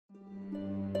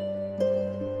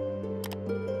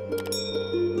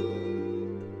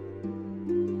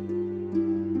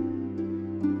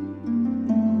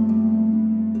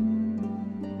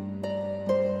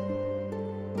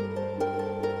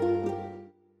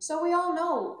So we all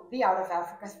know the out of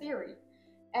Africa theory.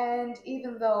 And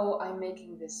even though I'm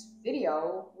making this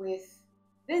video with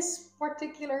this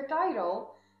particular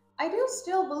title, I do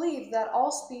still believe that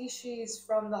all species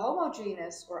from the Homo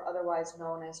genus, or otherwise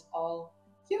known as all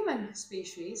human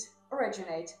species,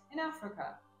 originate in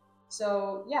Africa.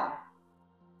 So yeah,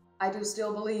 I do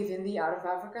still believe in the out of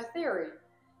Africa theory.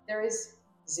 There is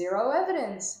zero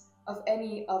evidence of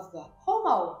any of the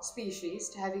Homo species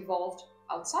to have evolved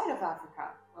outside of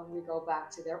Africa when we go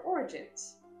back to their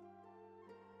origins.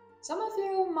 Some of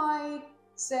you might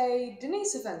say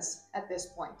Denisovans at this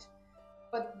point,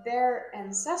 but their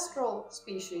ancestral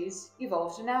species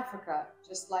evolved in Africa,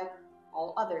 just like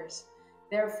all others.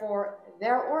 Therefore,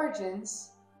 their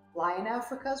origins lie in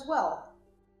Africa as well.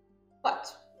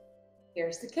 But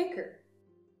here's the kicker.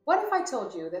 What if I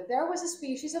told you that there was a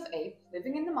species of ape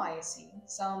living in the Miocene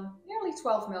some nearly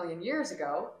 12 million years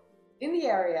ago in the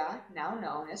area now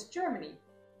known as Germany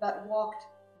that walked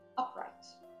upright?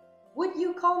 Would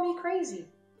you call me crazy?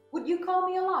 Would you call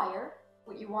me a liar?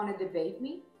 Would you want to debate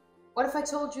me? What if I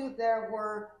told you there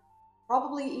were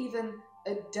probably even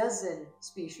a dozen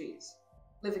species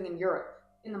living in Europe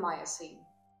in the Miocene,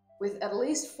 with at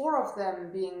least 4 of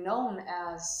them being known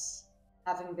as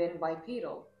having been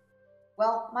bipedal?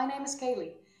 Well, my name is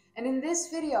Kaylee, and in this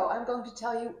video I'm going to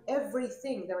tell you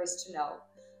everything there is to know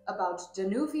about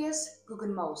Danuvius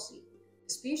Guggenmosi, a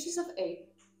species of ape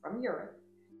from Europe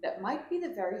that might be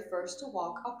the very first to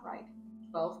walk upright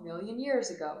 12 million years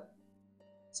ago.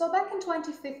 So back in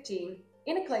 2015,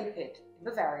 in a clay pit in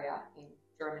Bavaria, in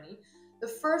Germany, the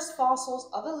first fossils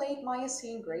of a late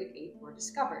Miocene great ape were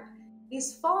discovered.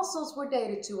 These fossils were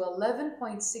dated to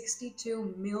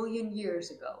 11.62 million years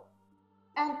ago.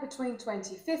 And between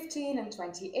 2015 and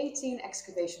 2018,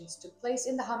 excavations took place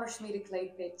in the Hammerschmiede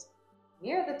clay pit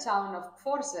near the town of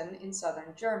Pforzen in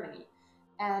southern Germany,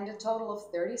 and a total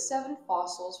of 37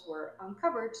 fossils were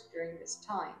uncovered during this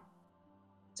time.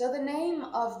 So the name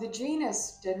of the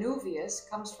genus Danuvius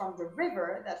comes from the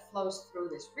river that flows through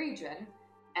this region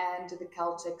and the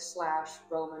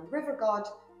Celtic/Roman river god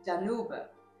Danube,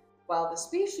 while the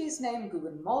species name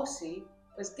Guggenmosi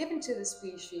was given to the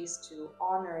species to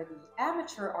honor the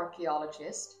amateur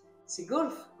archaeologist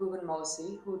Sigurd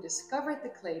Guggenmosi, who discovered the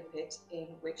clay pit in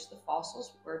which the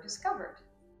fossils were discovered.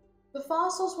 The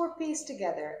fossils were pieced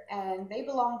together and they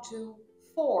belonged to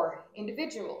 4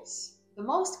 individuals. The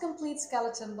most complete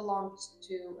skeleton belonged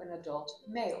to an adult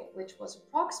male, which was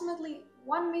approximately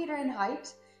 1 meter in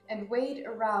height and weighed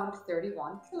around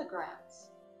 31 kilograms.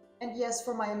 And yes,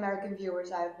 for my American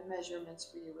viewers, I have the measurements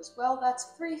for you as well.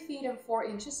 That's 3 feet and 4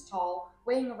 inches tall,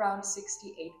 weighing around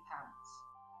 68 pounds.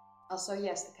 Also,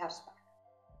 yes, the cat's back,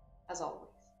 as always.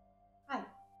 Hi.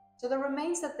 So the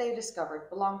remains that they discovered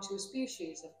belong to a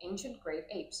species of ancient great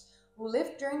apes who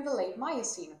lived during the late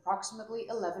Miocene, approximately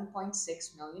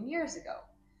 11.6 million years ago.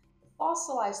 The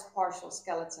fossilized partial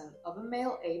skeleton of a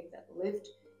male ape that lived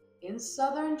in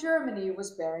southern Germany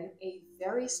was bearing a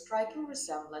very striking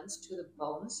resemblance to the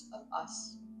bones of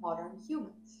us modern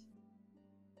humans.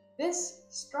 This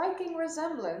striking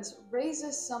resemblance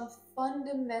raises some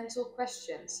fundamental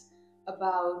questions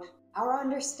about our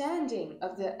understanding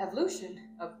of the evolution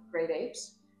of great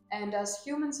apes and us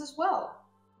humans as well.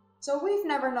 So we've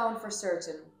never known for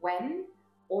certain when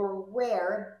or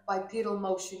where bipedal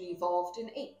motion evolved in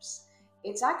apes.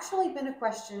 It's actually been a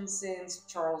question since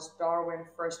Charles Darwin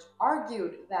first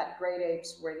argued that great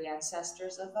apes were the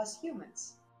ancestors of us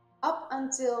humans. Up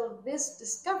until this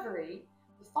discovery,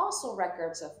 the fossil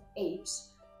records of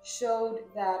apes showed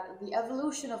that the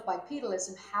evolution of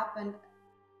bipedalism happened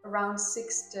around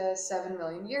 6 to 7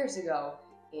 million years ago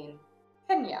in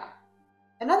Kenya.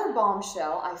 Another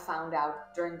bombshell I found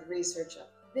out during the research of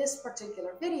this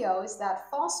particular video is that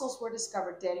fossils were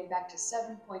discovered dating back to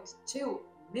 7.2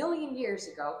 million years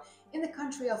ago in the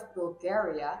country of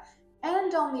Bulgaria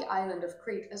and on the island of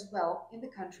Crete as well in the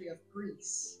country of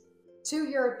Greece. 2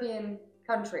 European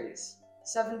countries,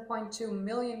 7.2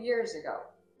 million years ago.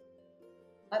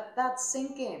 Let that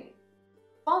sink in.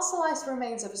 Fossilized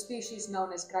remains of a species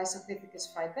known as Graecopithecus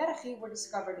Freybergi were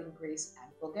discovered in Greece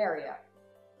and Bulgaria,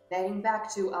 dating back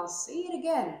to, I'll say it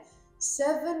again,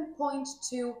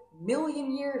 7.2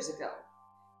 million years ago.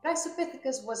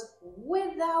 Graecopithecus was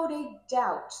without a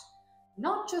doubt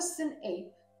not just an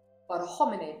ape, but a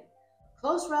hominid, a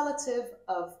close relative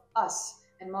of us,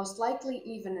 and most likely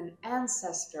even an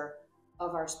ancestor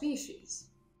of our species.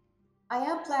 I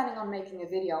am planning on making a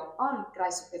video on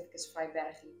Graecopithecus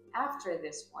freybergi after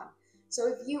this one, so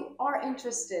if you are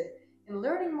interested in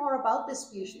learning more about this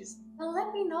species, then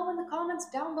let me know in the comments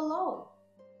down below.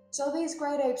 So these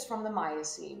great apes from the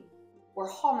Miocene were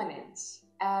hominins,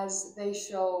 as they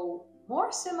show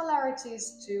more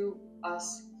similarities to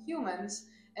us humans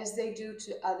as they do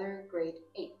to other great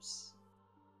apes.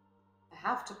 I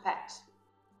have to pet.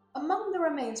 Among the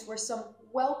remains were some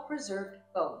well-preserved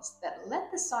bones that led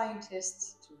the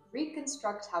scientists to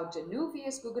reconstruct how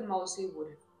Danuvius Guggenmosi would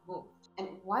have moved. And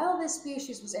while this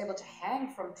species was able to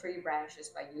hang from tree branches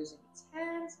by using its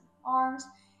hands and arms,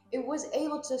 it was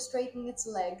able to straighten its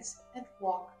legs and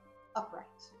walk upright.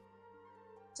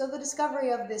 So the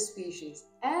discovery of this species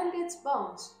and its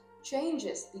bones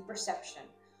changes the perception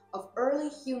of early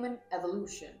human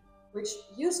evolution, which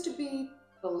used to be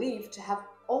believed to have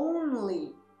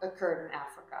only occurred in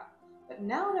Africa. But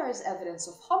now there is evidence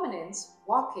of hominins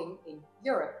walking in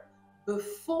Europe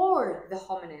before the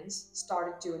hominins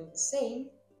started doing the same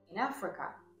in Africa.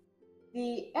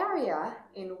 The area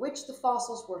in which the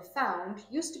fossils were found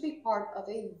used to be part of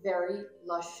a very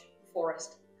lush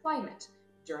forest climate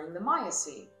during the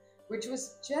Miocene, which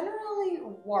was generally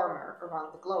warmer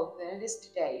around the globe than it is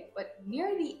today. But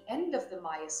near the end of the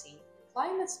Miocene, the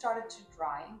climate started to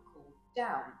dry and cool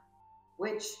down,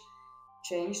 which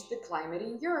changed the climate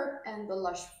in Europe, and the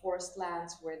lush forest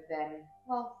lands were then,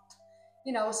 well,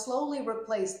 slowly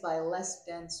replaced by less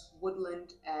dense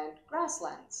woodland and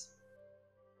grasslands.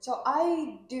 So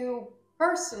I do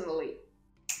personally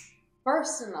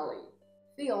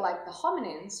feel like the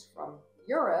hominins from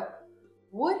Europe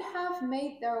would have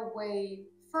made their way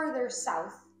further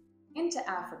south into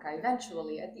Africa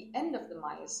eventually at the end of the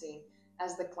Miocene,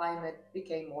 as the climate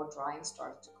became more dry and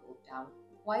started to cool down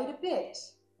quite a bit.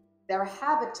 Their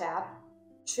habitat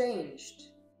changed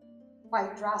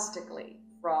quite drastically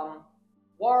from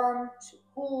warm to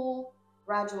cool,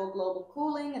 gradual global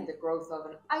cooling and the growth of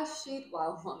an ice sheet,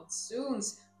 while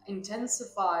monsoons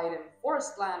intensified and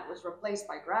forest land was replaced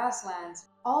by grasslands.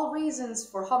 All reasons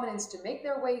for hominins to make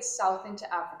their way south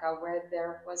into Africa, where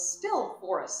there was still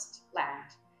forest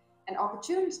land, and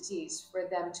opportunities for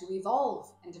them to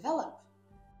evolve and develop.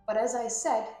 But as I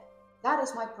said, that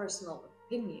is my personal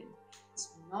opinion. It's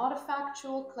not a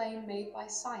factual claim made by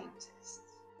scientists.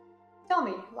 Tell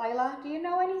me, Lila, do you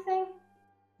know anything?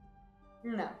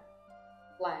 No.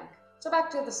 Blank. So back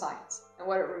to the science and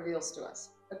what it reveals to us.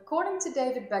 According to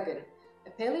David Begin,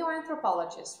 a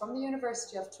paleoanthropologist from the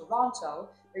University of Toronto,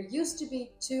 there used to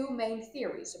be two main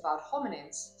theories about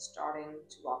hominins starting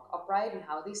to walk upright, and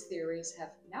how these theories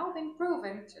have now been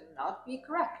proven to not be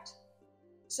correct.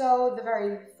 So the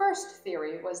very first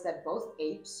theory was that both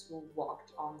apes who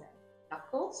walked on their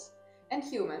knuckles and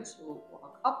humans who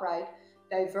walk upright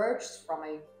diverged from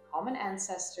a common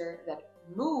ancestor that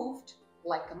moved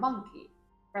like a monkey.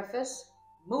 Preface,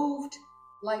 moved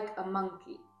like a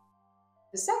monkey.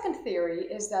 The second theory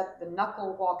is that the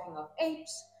knuckle walking of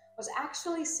apes was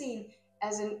actually seen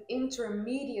as an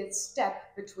intermediate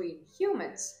step between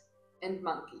humans and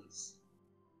monkeys.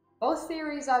 Both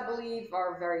theories, I believe,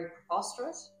 are very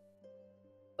preposterous,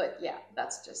 but yeah,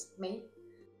 that's just me.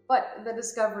 But the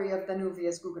discovery of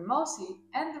Danuvius Guggenmosi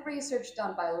and the research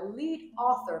done by lead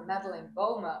author Madeleine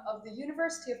Boma of the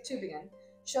University of Tübingen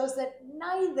shows that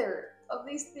neither of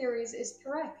these theories is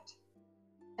correct.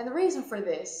 And the reason for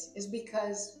this is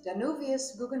because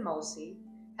Danuvius Guggenmosi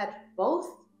had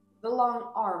both the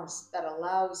long arms that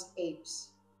allows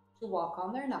apes to walk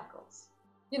on their knuckles.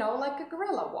 Like a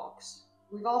gorilla walks.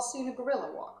 We've all seen a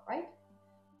gorilla walk, right?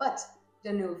 But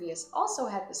Danuvius also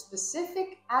had the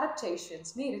specific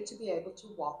adaptations needed to be able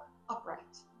to walk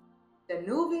upright.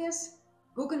 Danuvius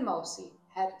Guggenmosi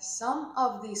had some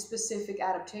of these specific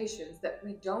adaptations that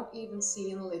we don't even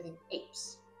see in living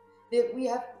apes, that we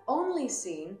have only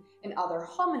seen in other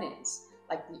hominins,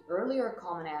 like the earlier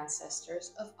common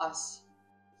ancestors of us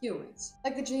humans,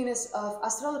 like the genus of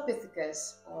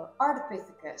Australopithecus or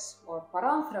Ardipithecus or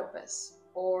Paranthropus,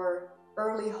 or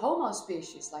early Homo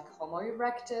species like Homo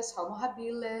erectus, Homo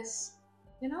habilis,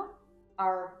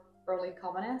 our early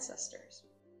common ancestors.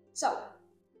 So,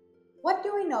 what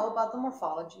do we know about the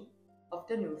morphology of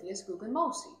Danuvius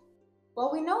Guggenmosi?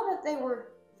 Well, we know that they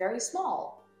were very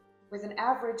small, with an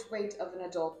average weight of an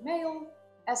adult male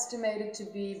estimated to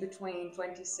be between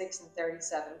 26 and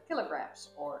 37 kilograms,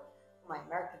 or for my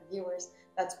American viewers,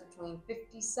 that's between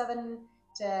 57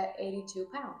 to 82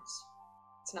 pounds.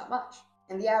 It's not much.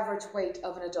 And the average weight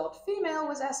of an adult female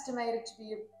was estimated to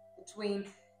be between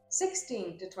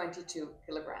 16 to 22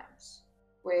 kilograms,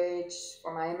 which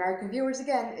for my American viewers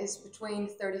again is between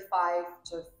 35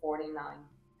 to 49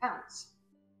 pounds.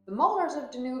 The molars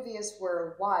of Danuvius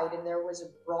were wide, and there was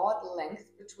a broad length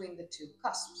between the two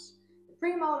cusps. The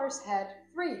premolars had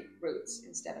 3 roots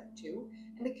instead of 2,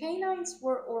 and the canines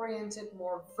were oriented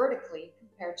more vertically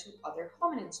compared to other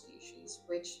hominin species,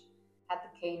 which had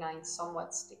the canines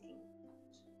somewhat sticking out.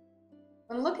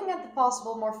 When looking at the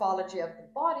possible morphology of the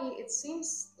body, it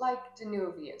seems like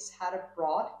Danuvius had a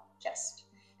broad chest,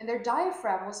 and their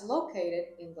diaphragm was located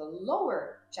in the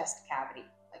lower chest cavity,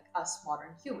 like us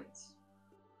modern humans.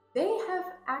 They have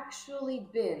actually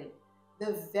been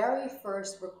the very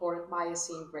first recorded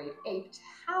Miocene great ape to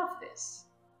have this,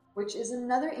 which is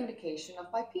another indication of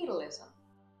bipedalism.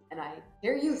 And I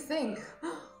hear you think,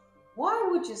 why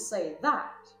would you say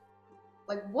that?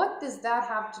 Like, what does that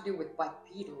have to do with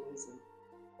bipedalism?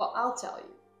 Well, I'll tell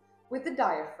you. With the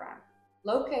diaphragm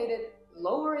located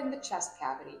lower in the chest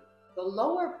cavity, the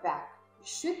lower back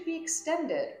should be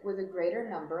extended with a greater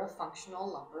number of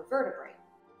functional lumbar vertebrae,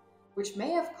 which may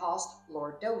have caused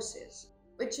lordosis,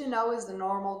 which you know is the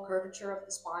normal curvature of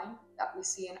the spine that we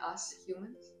see in us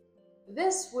humans.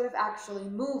 This would have actually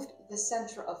moved the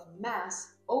center of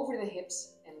mass over the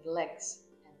hips and legs,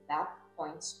 and that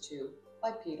points to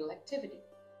bipedal activity.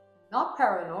 Not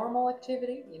paranormal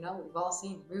activity, you know, we've all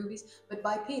seen movies, but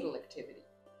bipedal activity.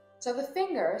 So the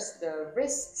fingers, the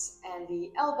wrists, and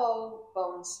the elbow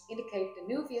bones indicate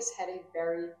Danuvius had a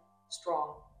very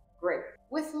strong grip,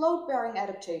 with load-bearing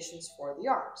adaptations for the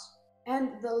arms.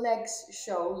 And the legs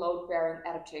show load-bearing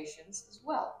adaptations as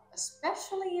well,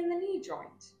 especially in the knee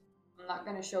joint. I'm not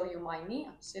going to show you my knee,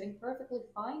 I'm sitting perfectly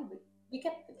fine, but you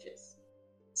get the gist.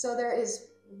 So there is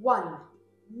one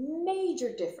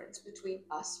major difference between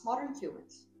us modern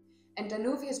humans and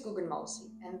Danuvius Guggenmosi,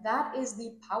 and that is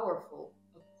the powerful,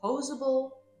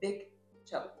 opposable big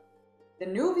toe.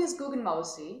 Danuvius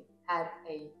Guggenmosi had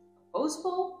a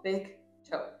opposable big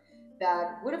toe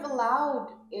that would have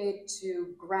allowed it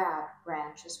to grab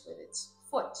branches with its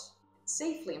foot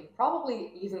safely, and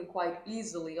probably even quite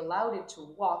easily allowed it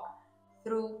to walk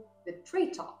through the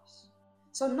treetops.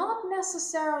 So not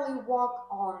necessarily walk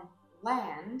on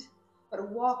land, but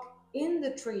walk in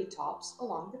the treetops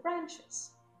along the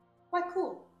branches. Quite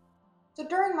cool. So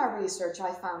during my research,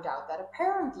 I found out that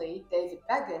apparently David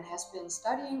Begin has been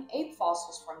studying ape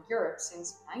fossils from Europe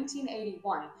since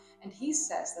 1981, and he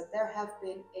says that there have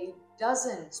been a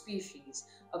dozen species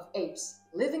of apes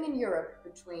living in Europe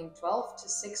between 12 to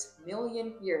 6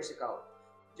 million years ago,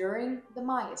 during the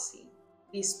Miocene.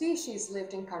 These species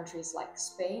lived in countries like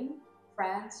Spain,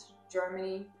 France,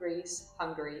 Germany, Greece,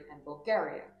 Hungary, and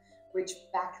Bulgaria, which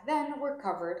back then were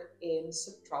covered in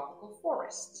subtropical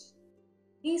forests.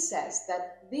 He says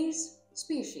that these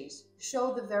species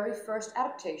show the very first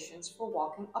adaptations for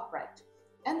walking upright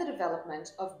and the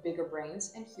development of bigger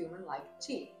brains and human-like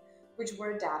teeth, which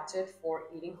were adapted for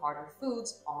eating harder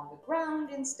foods on the ground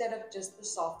instead of just the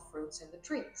soft fruits in the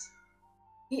trees.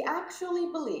 He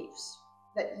actually believes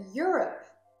that Europe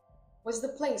was the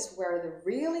place where the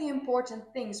really important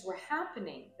things were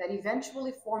happening that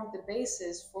eventually formed the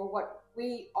basis for what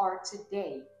we are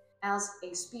today as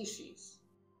a species.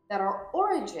 That our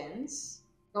origins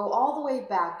go all the way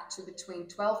back to between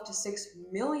 12 to 6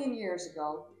 million years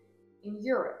ago in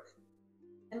Europe.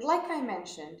 And like I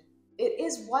mentioned, it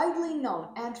is widely known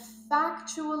and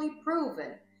factually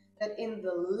proven that in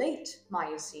the late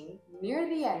Miocene, near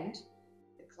the end,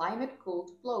 the climate cooled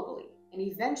globally and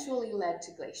eventually led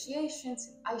to glaciations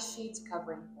and ice sheets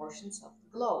covering portions of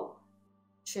the globe,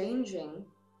 changing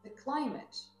the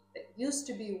climate that used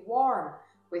to be warm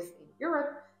within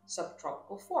Europe,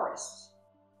 subtropical forests.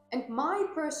 And my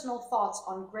personal thoughts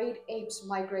on great apes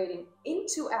migrating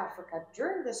into Africa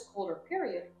during this colder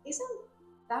period isn't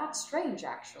that strange,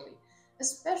 actually,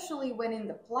 especially when in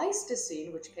the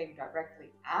Pleistocene, which came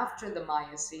directly after the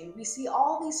Miocene, we see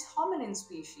all these hominin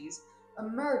species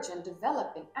emerge and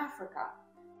develop in Africa,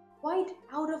 quite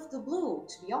out of the blue,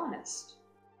 to be honest.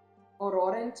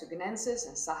 Ororin, Tugenensis,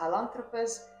 and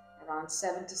Sahelanthropus, around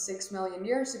 7 to 6 million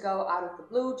years ago, out of the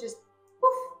blue, just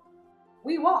poof,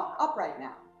 we walk upright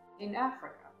now in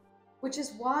Africa. Which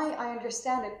is why I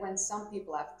understand it when some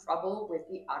people have trouble with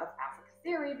the out of Africa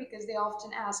theory, because they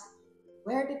often ask,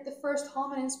 where did the first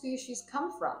hominin species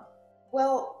come from?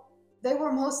 Well, they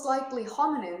were most likely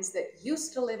hominins that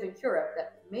used to live in Europe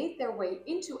that made their way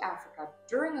into Africa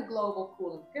during a global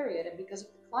cooling period, and because of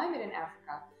the climate in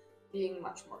Africa being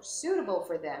much more suitable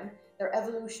for them, their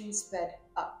evolution sped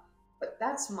up. But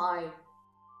that's my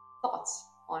thoughts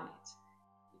on it.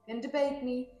 You can debate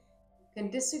me, you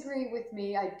can disagree with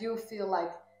me. I do feel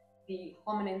like the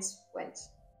hominins went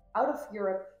out of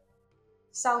Europe,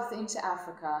 south into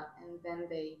Africa, and then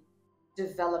they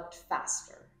developed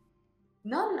faster.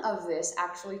 None of this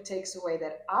actually takes away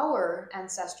that our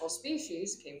ancestral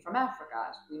species came from Africa.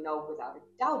 As we know without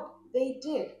a doubt, they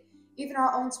did. Even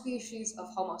our own species of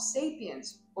Homo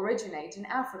sapiens originate in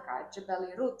Africa, at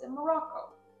Jebel Irut in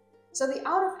Morocco. So the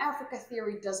out of Africa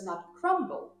theory does not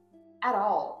crumble at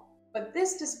all. But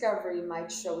this discovery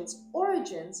might show its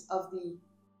origins of the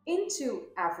into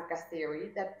Africa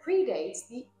theory that predates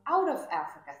the out of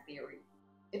Africa theory.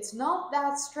 It's not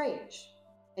that strange.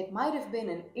 It might have been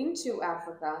an into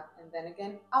Africa and then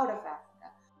again out of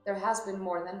Africa. There has been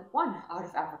more than one out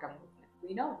of Africa movement.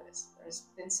 We know this. There's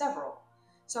been several.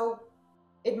 So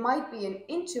it might be an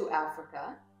into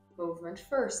Africa movement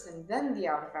first and then the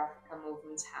out of Africa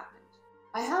movements happened.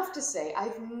 I have to say,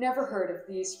 I've never heard of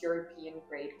these European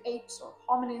great apes or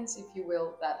hominins, if you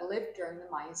will, that lived during the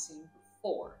Miocene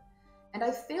before. And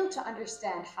I fail to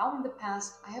understand how in the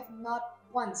past I have not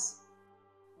once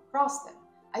across them.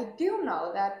 I do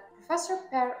know that Professor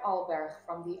Per Alberg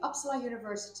from the Uppsala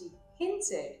University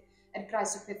hinted at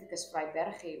Graecopithecus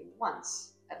Freybergi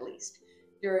once, at least,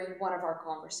 during one of our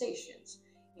conversations.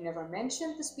 He never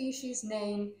mentioned the species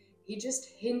name, he just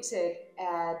hinted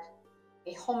at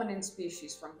a hominin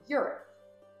species from Europe.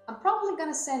 I'm probably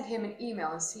going to send him an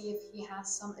email and see if he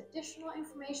has some additional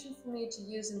information for me to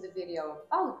use in the video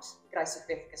about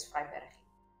Graecopithecus Freybergi.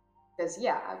 Because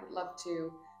yeah, I would love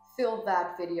to fill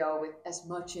that video with as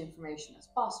much information as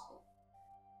possible.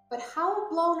 But how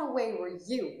blown away were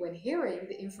you when hearing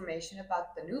the information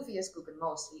about Danuvius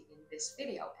Guggenmosi in this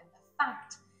video and the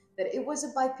fact that it was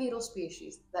a bipedal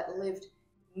species that lived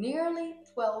nearly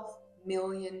 12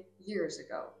 million years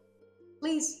ago?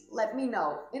 Please let me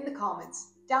know in the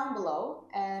comments down below,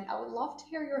 and I would love to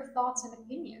hear your thoughts and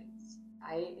opinions.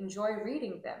 I enjoy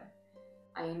reading them.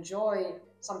 I enjoy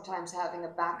sometimes having a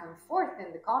back and forth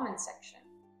in the comment section.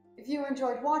 If you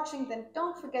enjoyed watching, then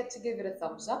don't forget to give it a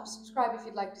thumbs up, subscribe if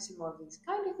you'd like to see more of these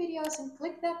kind of videos, and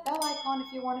click that bell icon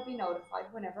if you want to be notified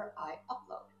whenever I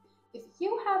upload. If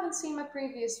you haven't seen my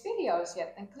previous videos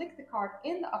yet, then click the card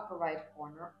in the upper right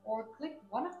corner or click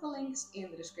one of the links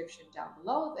in the description down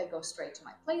below. They go straight to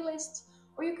my playlists,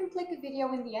 or you can click a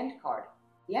video in the end card.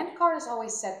 The end card is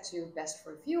always set to best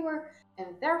for viewer,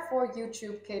 and therefore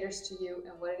YouTube caters to you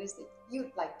and what it is that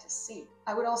you'd like to see.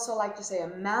 I would also like to say a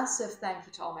massive thank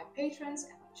you to all my patrons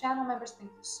and my channel members.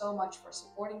 Thank you so much for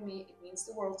supporting me. It means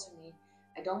the world to me.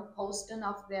 I don't post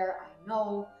enough there, I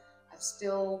know. I've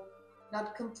still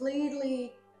not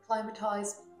completely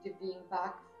acclimatized to being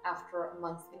back after a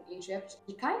month in Egypt.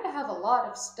 You kind of have a lot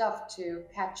of stuff to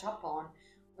catch up on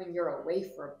when you're away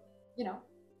for,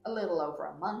 a little over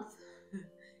a month.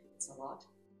 It's a lot.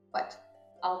 But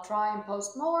I'll try and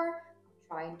post more.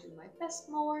 I'll try and do my best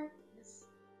more. Yes,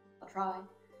 I'll try.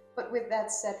 But with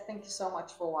that said, thank you so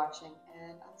much for watching,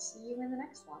 and I'll see you in the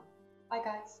next one. Bye,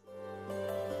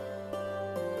 guys.